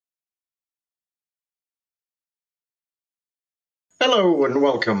Hello and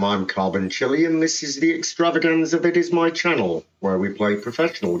welcome, I'm Carbon Chili and this is the extravaganza that is my channel, where we play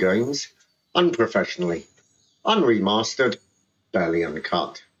professional games, unprofessionally, unremastered, barely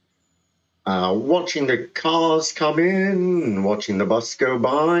uncut. Watching the cars come in, watching the bus go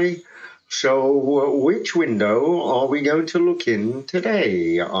by. So which window are we going to look in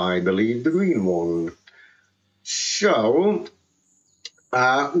today? I believe the green one. So,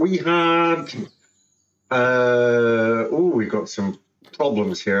 we had... we've got some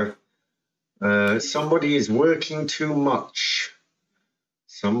problems here. Somebody is working too much.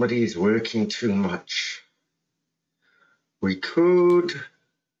 Somebody is working too much. We could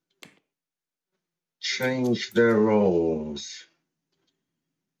change their roles.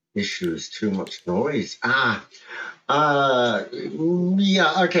 Issues, too much noise. Yeah,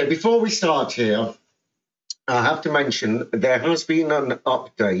 okay, before we start here, I have to mention there has been an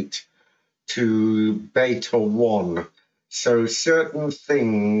update to beta 1. So certain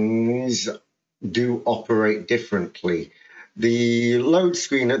things do operate differently. The load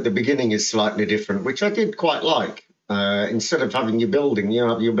screen at the beginning is slightly different, which I did quite like. Instead of having your building, you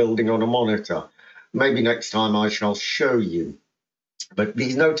have your building on a monitor. Maybe next time I shall show you. But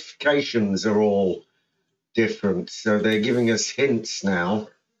these notifications are all different. So they're giving us hints now.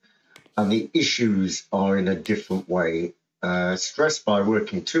 And the issues are in a different way. Stressed by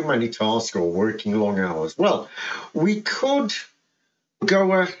working too many tasks or working long hours. Well, we could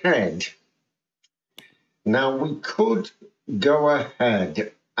go ahead. Now, we could go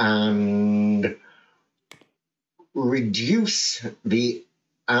ahead and reduce the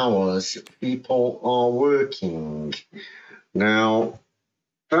hours people are working. Now,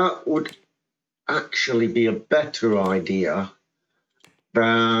 that would actually be a better idea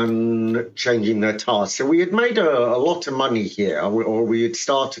than changing their tasks. So we had made a lot of money here, or we had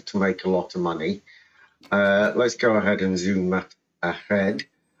started to make a lot of money. Let's go ahead and zoom that ahead.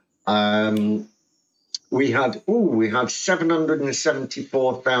 We had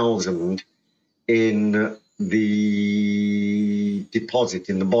 774,000 in the deposit,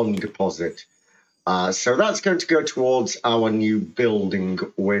 in the bond deposit. So that's going to go towards our new building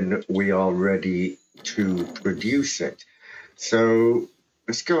when we are ready to produce it. So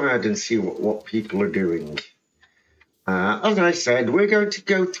let's go ahead and see what people are doing. As I said, we're going to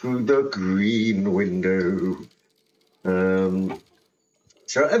go through the green window.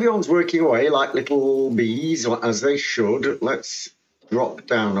 So everyone's working away like little bees, as they should. Let's drop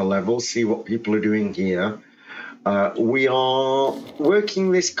down a level, see what people are doing here. We are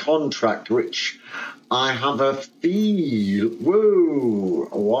working this contract, which I have a feel. Whoa!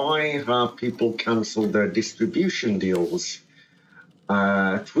 Why have people cancelled their distribution deals?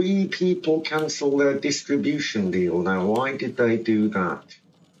 3 people cancelled their distribution deal. Now, why did they do that?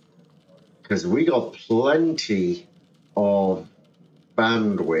 Because we got plenty of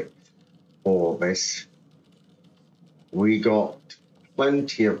bandwidth for this. We got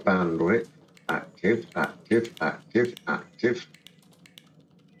plenty of bandwidth. Active, active, active, active.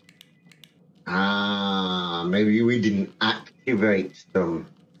 Maybe we didn't activate them.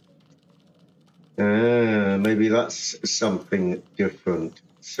 Maybe that's something different.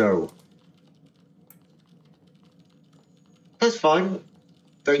 So that's fine.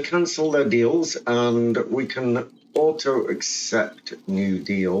 They cancel their deals and we can auto accept new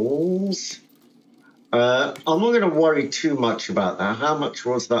deals. I'm not going to worry too much about that. How much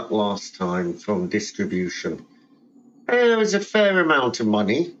was that last time from distribution? It was a fair amount of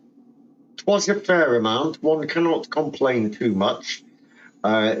money. It was a fair amount. One cannot complain too much.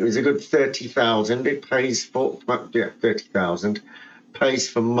 It was a good 30,000. It pays for, 30,000. Pays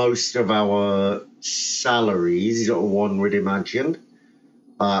for most of our salaries, one would imagine.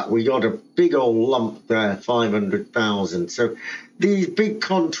 We got a big old lump there, 500,000. So these big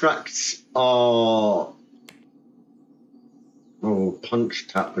contracts are... Oh, Punch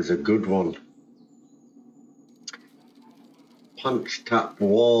Tap was a good one. Punch Tap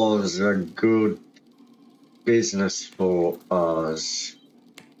was a good business for us.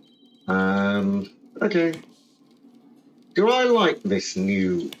 Okay. Do I like this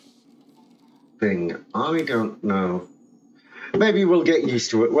new thing? I don't know. Maybe we'll get used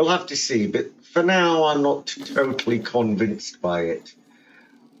to it. We'll have to see. But for now, I'm not totally convinced by it.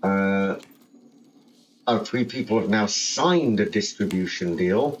 3 people have now signed a distribution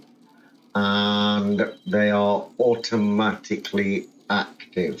deal. And they are automatically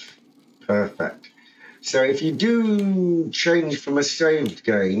active. Perfect. So if you do change from a saved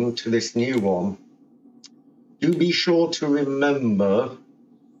game to this new one, do be sure to remember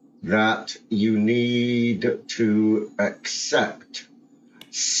that you need to accept.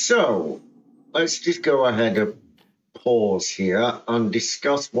 So let's just go ahead and pause here and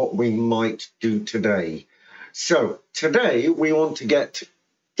discuss what we might do today. So today we want to get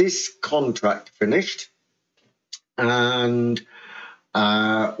this contract finished, and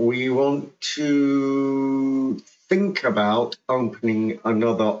we want to think about opening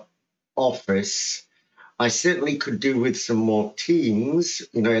another office. I certainly could do with some more teams,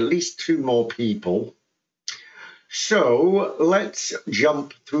 you know, at least 2 more people. So let's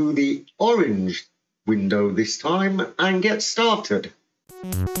jump through the orange window this time and get started.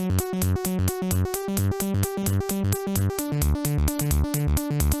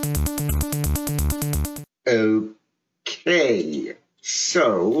 Okay,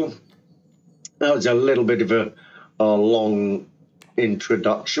 so that was a little bit of a long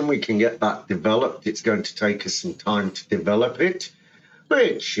introduction. We can get that developed. It's going to take us some time to develop it,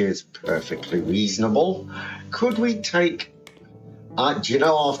 which is perfectly reasonable. Could we take, do you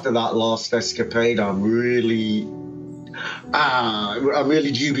know, after that last escapade, I'm really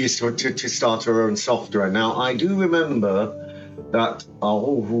dubious to start our own software. Now, I do remember that,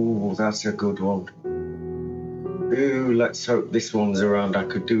 oh, that's a good one. Ooh, let's hope this one's around. I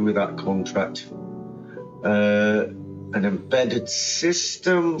could do with that contract. An embedded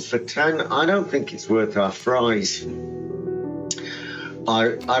system for 10. I don't think it's worth our fries.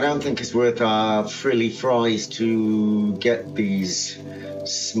 I don't think it's worth our frilly fries to get these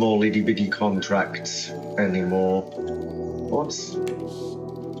small itty bitty contracts anymore. What's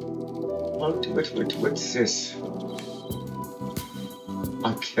this?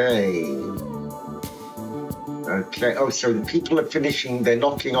 Okay. Oh, so the people are finishing. They're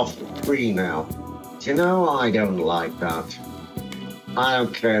knocking off the 3 now. Do you know, I don't like that. I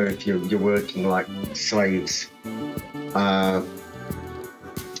don't care if you're working like slaves.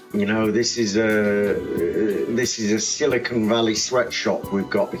 You know, this is a Silicon Valley sweatshop we've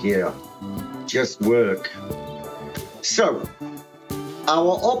got here. Just work. So,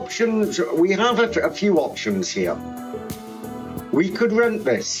 our options, we have a few options here. We could rent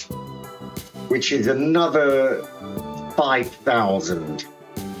this, which is another 5,000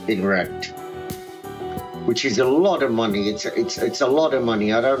 in rent, which is a lot of money. It's a lot of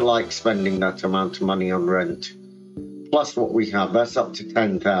money. I don't like spending that amount of money on rent. Plus what we have, that's up to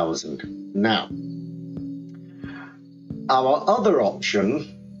 10,000. Now, our other option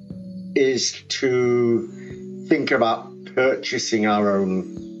is to think about purchasing our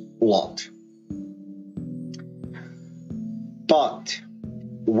own lot. But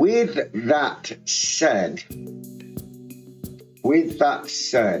with that said,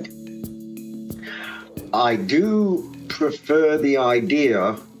 I do prefer the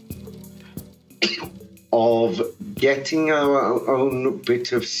idea of getting our own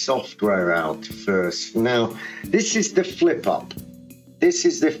bit of software out first. Now, this is the flip up. This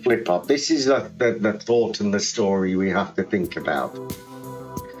is the thought and the story we have to think about.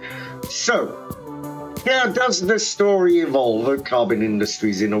 So, yeah, does the story evolve at Carbon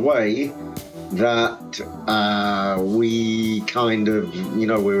Industries in a way that we kind of, you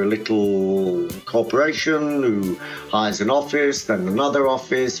know, we're a little corporation who hires an office, then another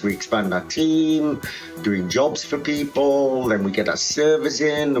office, we expand our team, doing jobs for people, then we get our servers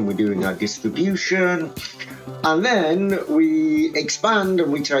in and we're doing our distribution, and then we expand and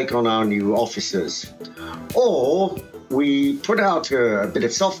we take on our new officers. Or we put out a bit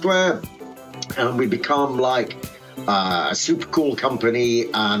of software and we become like a super cool company,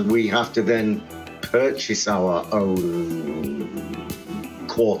 and we have to then purchase our own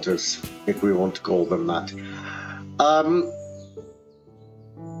quarters, if we want to call them that.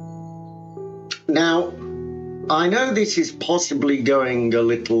 Now, I know this is possibly going a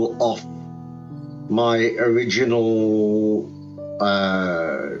little off my original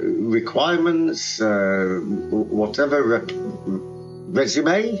requirements, whatever,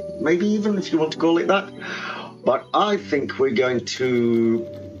 resume, maybe even, if you want to call it that. But I think we're going to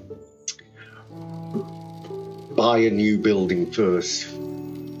buy a new building first.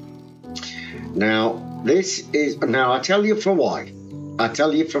 Now, I tell you for why. I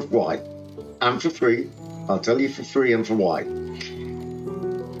tell you for why. And for free. I'll tell you for free and for why.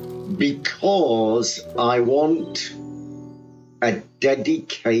 Because I want a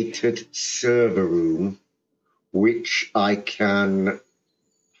dedicated server room which I can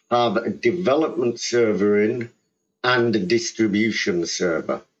have a development server in and a distribution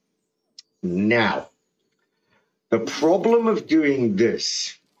server. Now, the problem of doing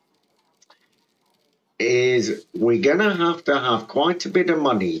this is we're going to have quite a bit of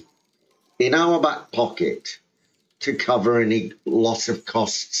money in our back pocket to cover any loss of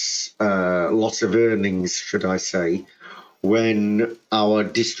costs, loss of earnings, should I say, when our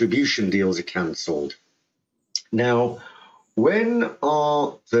distribution deals are cancelled. Now, when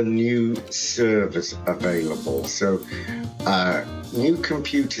are the new servers available? So, new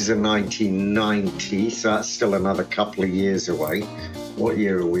computers are 1990, so that's still another couple of years away. What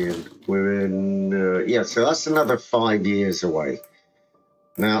year are we in? We're in, yeah, so that's another 5 years away.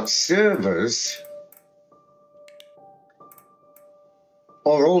 Now, servers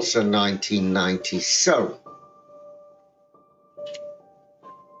are also 1990, so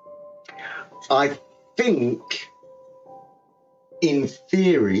I think, in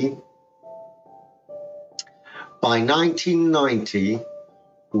theory, by 1990,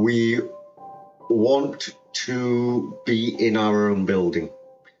 we want to be in our own building.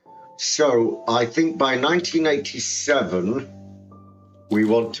 So I think by 1987, we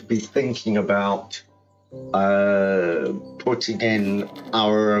want to be thinking about putting in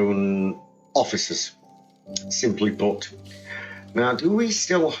our own offices, simply put. Now, do we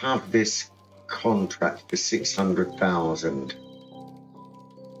still have this contract for 600,000?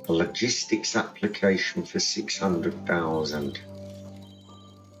 A logistics application for 600,000.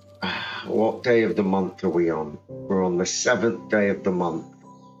 What day of the month are we on? We're on the 7th day of the month.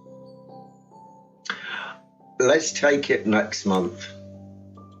 Let's take it next month.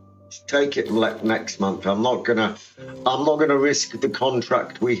 Let's take it next month. I'm not gonna risk the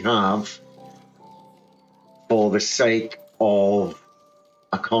contract we have for the sake of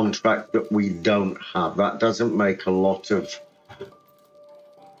a contract that we don't have. That doesn't make a lot of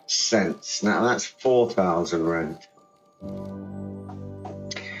sense. Now that's 4,000 rent.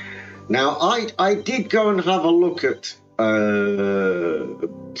 Now I did go and have a look at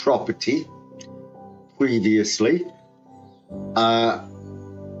property previously,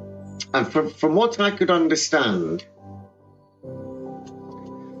 and from what I could understand,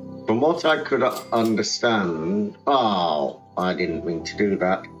 oh, I didn't mean to do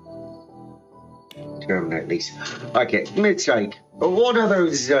that. Terminate lease. Okay, mistake. What are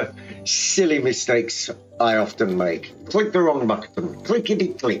those silly mistakes I often make? Click the wrong button. Clickety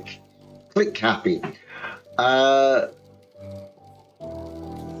click. Click happy.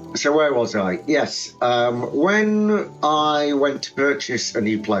 So where was I? Yes. When I went to purchase a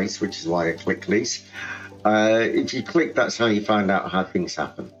new place, which is why I click lease, if you click, that's how you find out how things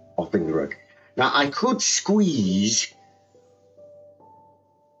happen off in the road. Now, I could squeeze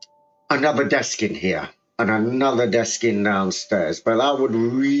another desk in here and another desk in downstairs, but that would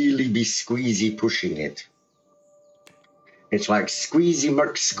really be squeezy pushing it. It's like squeezy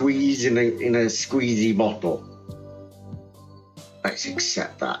McSqueeze in a squeezy bottle. Let's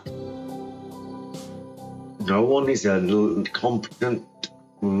accept that. No one is a competent.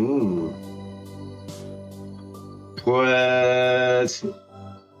 Pues,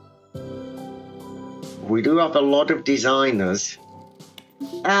 we do have a lot of designers.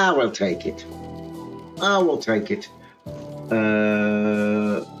 I will take it. I will take it.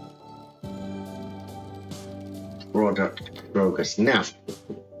 Product progress. Now,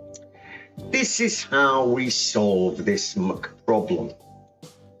 this is how we solve this problem.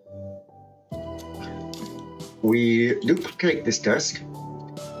 We duplicate this desk.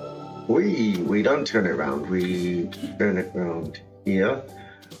 We don't turn it around. We turn it around here.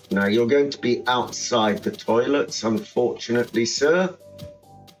 Now, you're going to be outside the toilets, unfortunately, sir.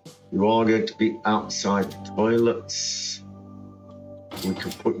 You are going to be outside the toilets. We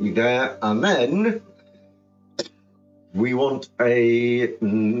can put you there. And then we want a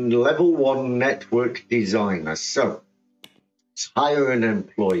level 1 network designer. So let's hire an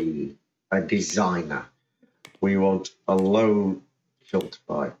employee, a designer. We want a low filter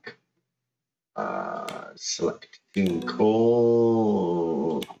bike. Select team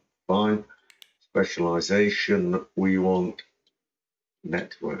core. Fine. Specialization. We want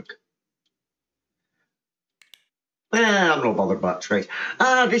network. I'm not bothered about trade.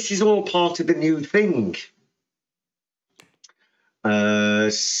 This is all part of the new thing.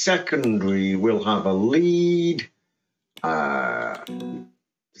 Secondary, we'll have a lead.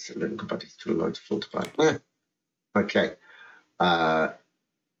 It's a little bit too low to filter by. Okay.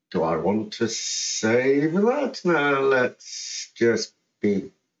 Do I want to save that? No, let's just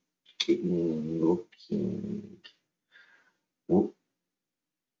be looking. Whoop.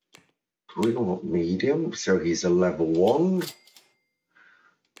 We want medium, so he's a level 1.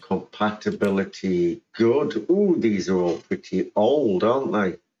 Compatibility, good. Ooh, these are all pretty old, aren't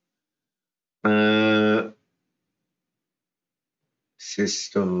they?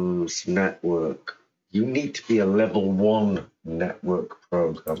 Systems, network. You need to be a level 1 network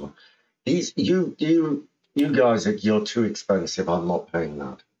programmer. You guys, you're too expensive. I'm not paying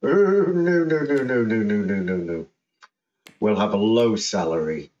that. Oh, no. We'll have a low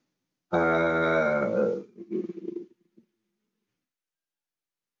salary.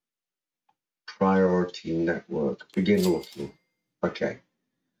 priority network. Begin looking. Okay.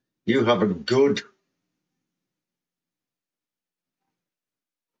 You have a good...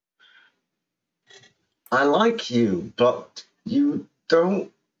 I like you, but you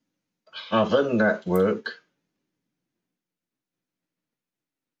don't have a network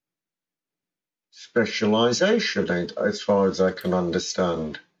specialization, as far as I can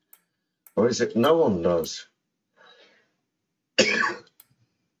understand. Or is it no one does?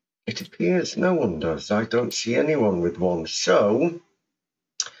 It appears no one does. I don't see anyone with one. So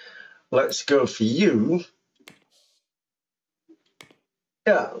let's go for you.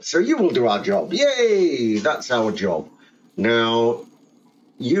 Yeah, so you will do our job. Yay! That's our job. Now,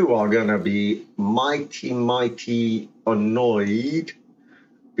 you are going to be mighty annoyed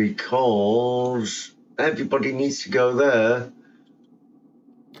because everybody needs to go there.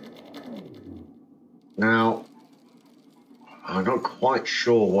 Now, I'm not quite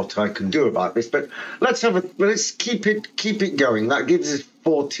sure what I can do about this, but let's keep it going. That gives us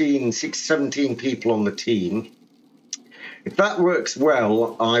 17 people on the team. If that works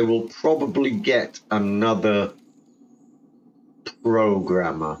well, I will probably get another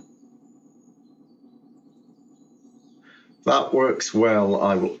programmer. If that works well,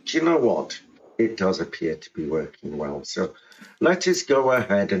 I will. Do you know what? It does appear to be working well. So let us go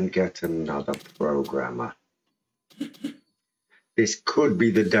ahead and get another programmer. This could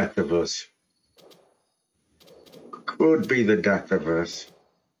be the death of us. Could be the death of us.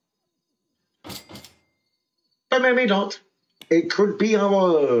 But maybe not. It could be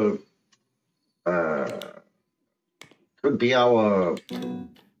our... could be our...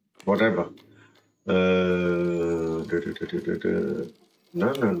 whatever.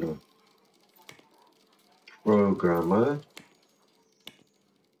 No. Programmer.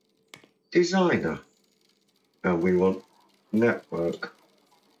 Designer. And we want network.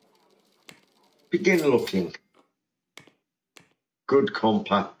 Begin looking. Good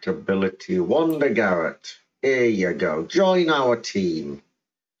compatibility. Wanda Garrett. Here you go. Join our team.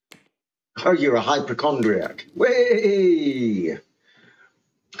 Oh, you're a hypochondriac. Way!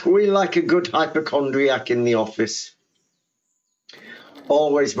 We like a good hypochondriac in the office.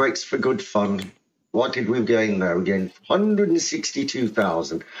 Always makes for good fun. What did we gain there? We gained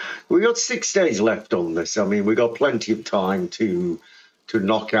 162,000. We got 6 days left on this. I mean, we got plenty of time to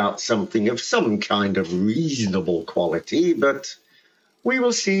knock out something of some kind of reasonable quality, but we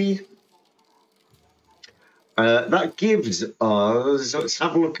will see. That gives us, let's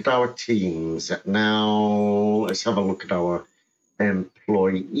have a look at our teams. Now, let's have a look at our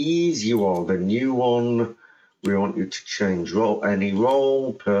employees. You are the new one. We want you to change role, any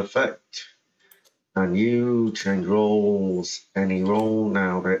role, perfect. And you change roles, any role.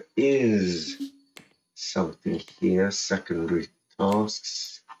 Now there is something here, secondary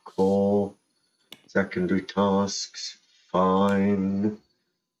tasks, core, secondary tasks, fine.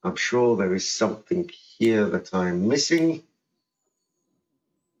 I'm sure there is something here that I'm missing.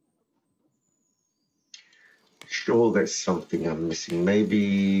 Sure there's something I'm missing,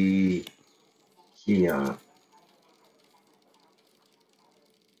 maybe here.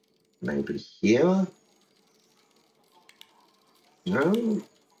 Maybe here? No?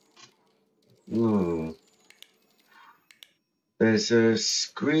 No. There's a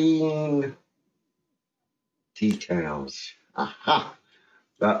screen details. Aha!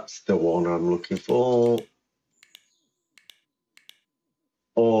 That's the one I'm looking for.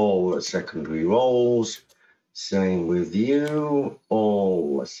 All the secondary roles. Same with you.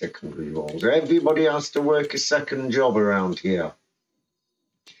 All the secondary roles. Everybody has to work a second job around here.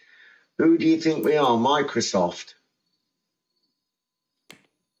 Who do you think we are? Microsoft.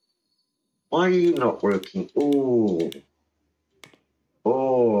 Why are you not working? Ooh.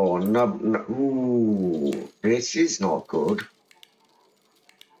 Oh, no. Ooh. This is not good.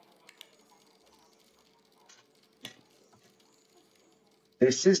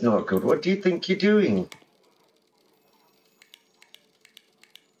 This is not good. What do you think you're doing?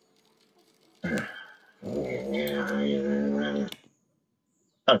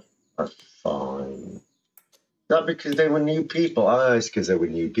 That's fine. Is that because they were new people? Ah, it's because they were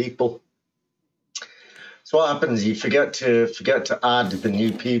new people. So what happens? You forget to add the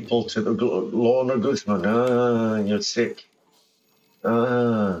new people to the Lorna Guzman. Ah, you're sick.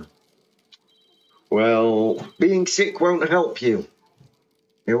 Ah. Well, being sick won't help you.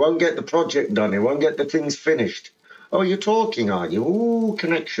 You won't get the project done. You won't get the things finished. Oh, you're talking, are you? Ooh,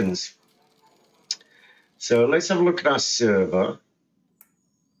 connections. So let's have a look at our server.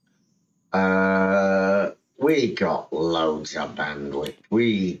 We got loads of bandwidth.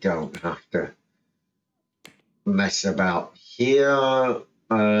 We don't have to mess about here.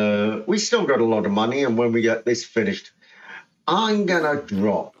 We still got a lot of money, and when we get this finished, I'm gonna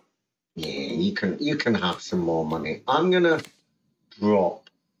drop. Yeah, you can have some more money. I'm gonna drop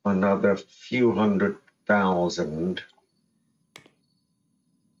another few 100,000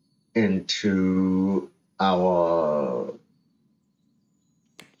 into our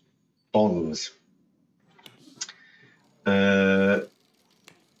bonds.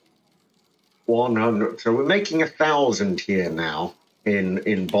 100. So we're making 1,000 here now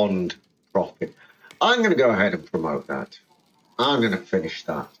in bond profit. I'm going to go ahead and promote that. I'm going to finish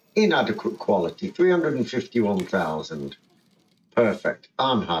that. Inadequate quality, 351,000. Perfect.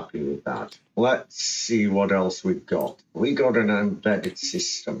 I'm happy with that. Let's see what else we've got. We got an embedded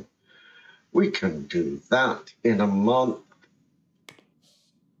system. We can do that in a month.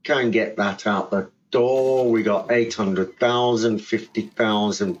 Can get that out the door. We got 800,000,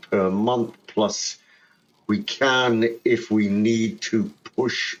 50,000 per month, plus we can, if we need to,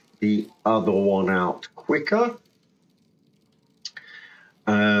 push the other one out quicker.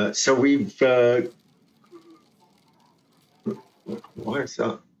 So we've why is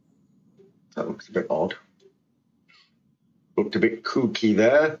that? That looks a bit odd. Looked a bit kooky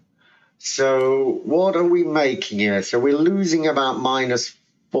there. So what are we making here? So we're losing about minus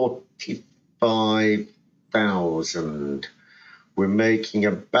 45,000. We're making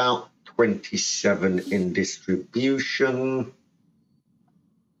about 27 in distribution.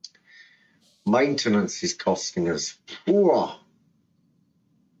 Maintenance is costing us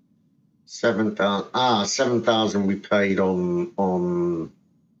 7,000. 7,000 we paid on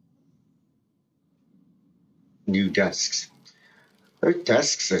new desks. Those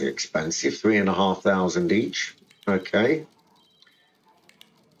desks are expensive, 3,500 each. Okay.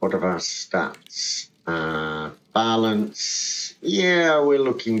 What are our stats? Balance. Yeah, we're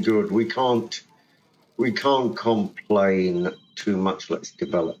looking good. We can't complain too much. Let's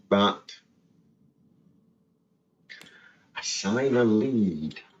develop that. Assign a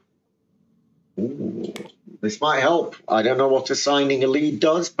lead. Ooh, this might help. I don't know what assigning a lead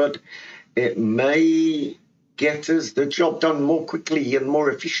does, but it may get us the job done more quickly and more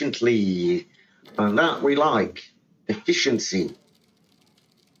efficiently. And that we like. Efficiency.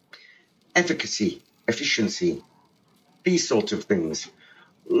 Efficacy. Efficiency. These sort of things.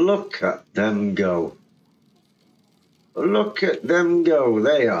 Look at them go. Look at them go.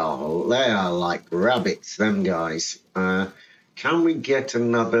 They are like rabbits, them guys. Can we get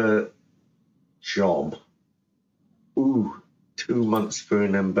another job? Ooh, 2 months for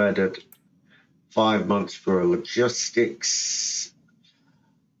an embedded, 5 months for a logistics.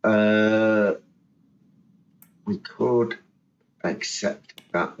 We could accept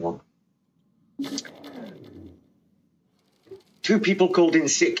that one. 2 people called in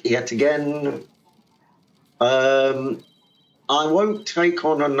sick yet again. I won't take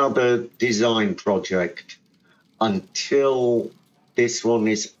on another design project until this one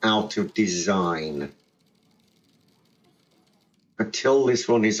is out of design. Until this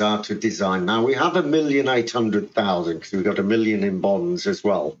one is out of design. Now we have 1,800,000 because we've got 1 million in bonds as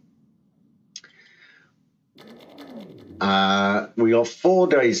well. We got 4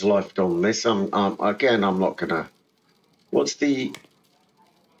 days left on this. Again, I'm not gonna. What's the?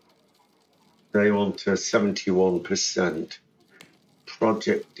 They want 71%.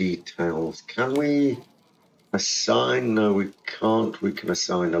 Project details. Can we assign? No, we can't. We can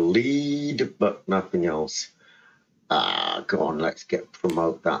assign a lead, but nothing else. Go on, let's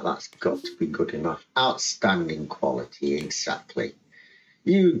promote that. That's got to be good enough. Outstanding quality, exactly.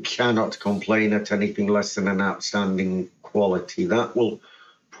 You cannot complain at anything less than an outstanding quality. That will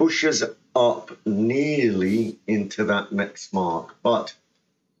push us up nearly into that next mark. But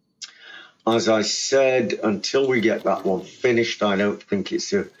as I said, until we get that one finished, I don't think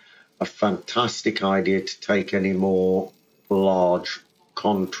it's a fantastic idea to take any more large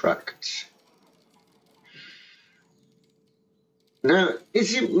contracts. Now,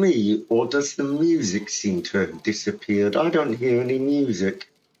 is it me, or does the music seem to have disappeared? I don't hear any music.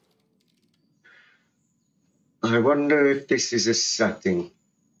 I wonder if this is a setting.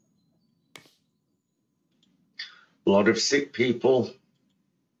 A lot of sick people.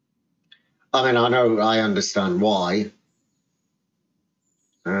 I mean, I understand why.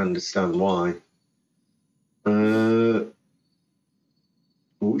 I understand why. Oh,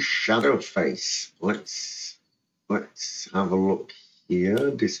 shadow face. Let's have a look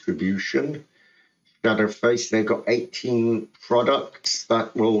here. Distribution. Shadow face. They've got 18 products.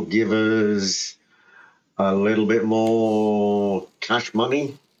 That will give us a little bit more cash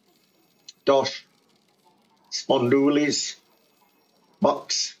money. Dosh. Spondoolies.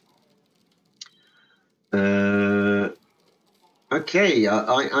 Bucks. Okay, Okay,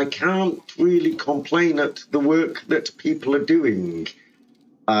 I can't really complain at the work that people are doing.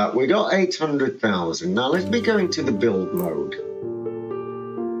 We got 800,000. Now let me go into the build mode.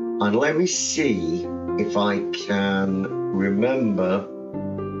 And let me see if I can remember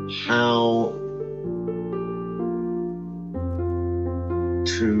how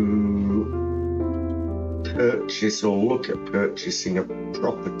to purchase or look at purchasing a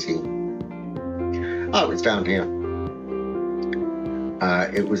property. Oh, it's down here.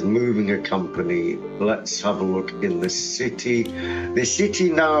 It was moving a company. Let's have a look in the city. The city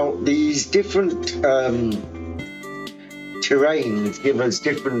now, these different terrains give us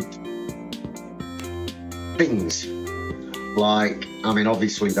different things. Like, I mean,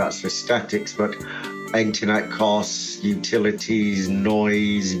 obviously that's the statics, but internet costs, utilities,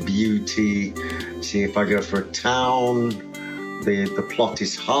 noise, beauty. See, if I go for a town, the plot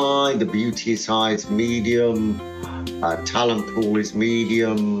is high, the beauty is high, it's medium, talent pool is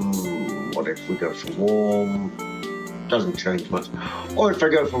medium. What if we go for warm? Doesn't change much. Or if I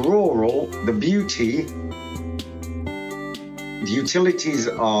go for rural, the beauty, the utilities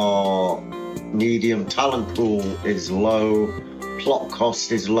are medium, talent pool is low, plot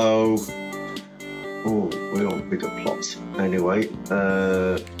cost is low. Oh, we want bigger plots. Anyway,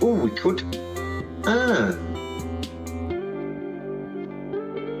 oh, we could.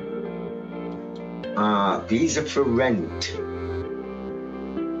 These are for rent.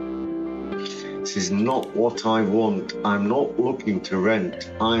 This is not what I want. I'm not looking to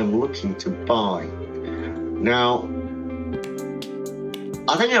rent. I am looking to buy. Now,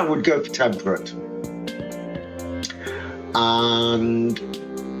 I think I would go for temperate. And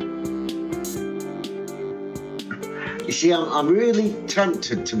you see, I'm really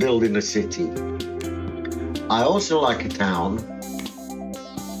tempted to build in a city. I also like a town.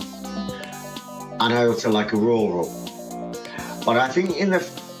 And I also like a rural. But I think in the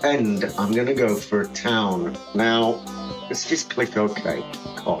end, I'm going to go for a town. Now, let's just click OK.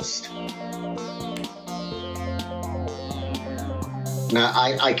 Cost. Now,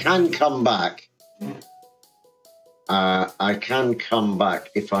 I can come back. I can come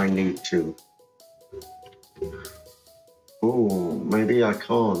back if I need to. Oh, maybe I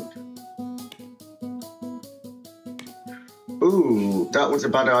can't. Ooh, that was a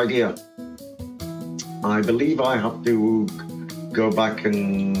bad idea. I believe I have to go back to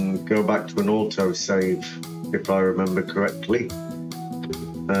an auto save, if I remember correctly.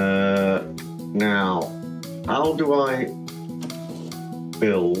 Now, how do I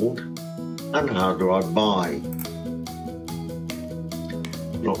build and how do I buy?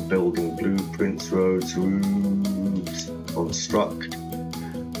 Not building, blueprints, roads, roofs, construct.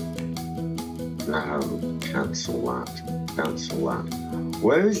 No, cancel that, cancel that.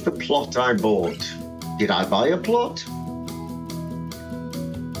 Where is the plot I bought? Did I buy a plot?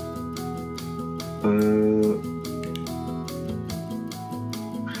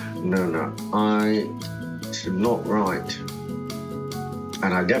 No, I should not write.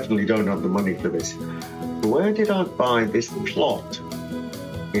 And I definitely don't have the money for this. Where did I buy this plot?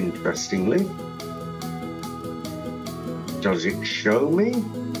 Interestingly. Does it show me?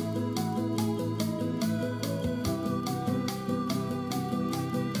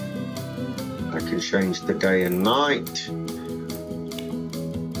 I can change the day and night.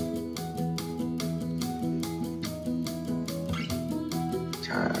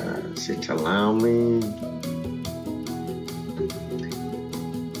 Does it allow me?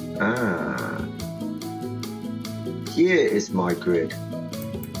 Here is my grid.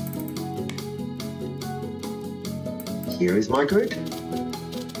 Here is my grid.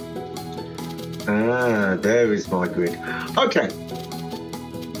 There is my grid. Okay.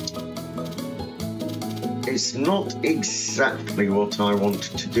 It's not exactly what I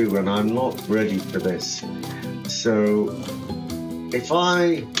wanted to do, and I'm not ready for this. So, if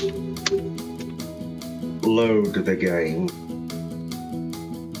I load the game,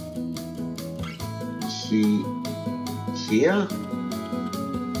 here,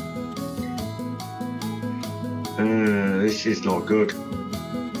 this is not good.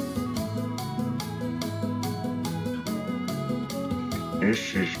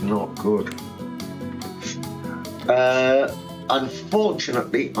 This is not good.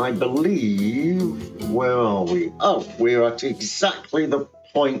 Unfortunately, I believe, where are we? Oh, we're at exactly the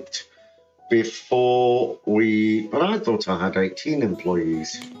point before we, but I thought I had 18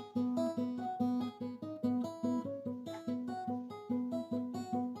 employees.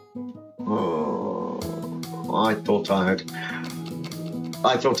 Oh, I thought I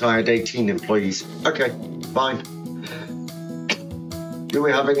had 18 employees. Okay, fine. Do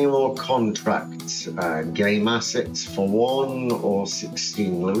we have any more contracts? Game assets for 1 or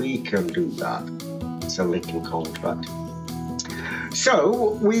 16. We can do that. It's a little contract.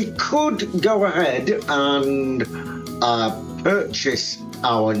 So we could go ahead and purchase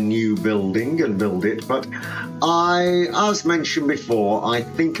our new building and build it, but as mentioned before, I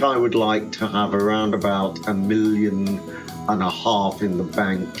think I would like to have around about $1.5 million in the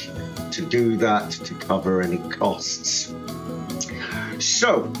bank to do that, to cover any costs.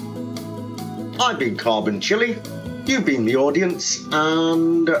 So I've been Carbon Chili, you've been the audience,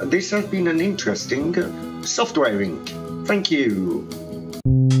 and this has been an interesting software inc. Thank you.